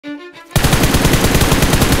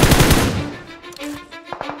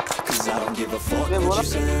don't give a fuck what you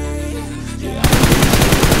say. Yeah,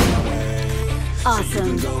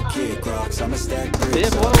 Awesome. go kick rocks, I'ma stack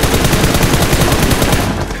bricks. Yo, I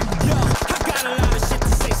got a lot of shit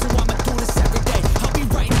to say, so I'ma do this every day. I'll be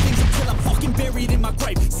writing things until I'm fucking buried in my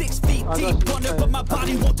grave. 6 feet deep under, but my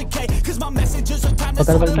body won't decay. Cause my messages are timeless.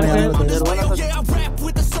 On this way, oh yeah, I rap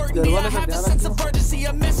with a certainty. I have a sense of urgency,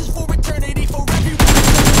 a message for eternity, for everyone.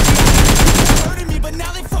 Hurting me, but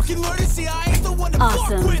now they fucking learn to see I ain't the one to fuck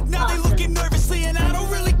with. Now they looking nervously, and I don't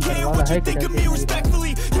really care what you think of me respectfully.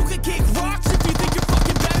 You can kick rocks if you think you're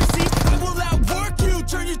fucking better. See, I will outwork you,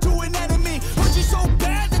 turn you to an enemy. Hurt you so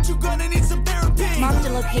bad that you're gonna need some therapy. Mark the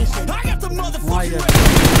location. I got the motherfucking ready.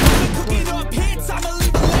 I've been cooking up hits, I'ma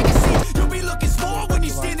leave a legacy. You'll be looking small when you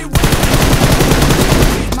standing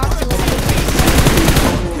right. Mark the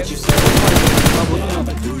location. What you say?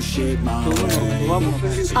 I'ma do shit my way.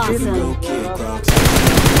 Awesome. Go kick rocks.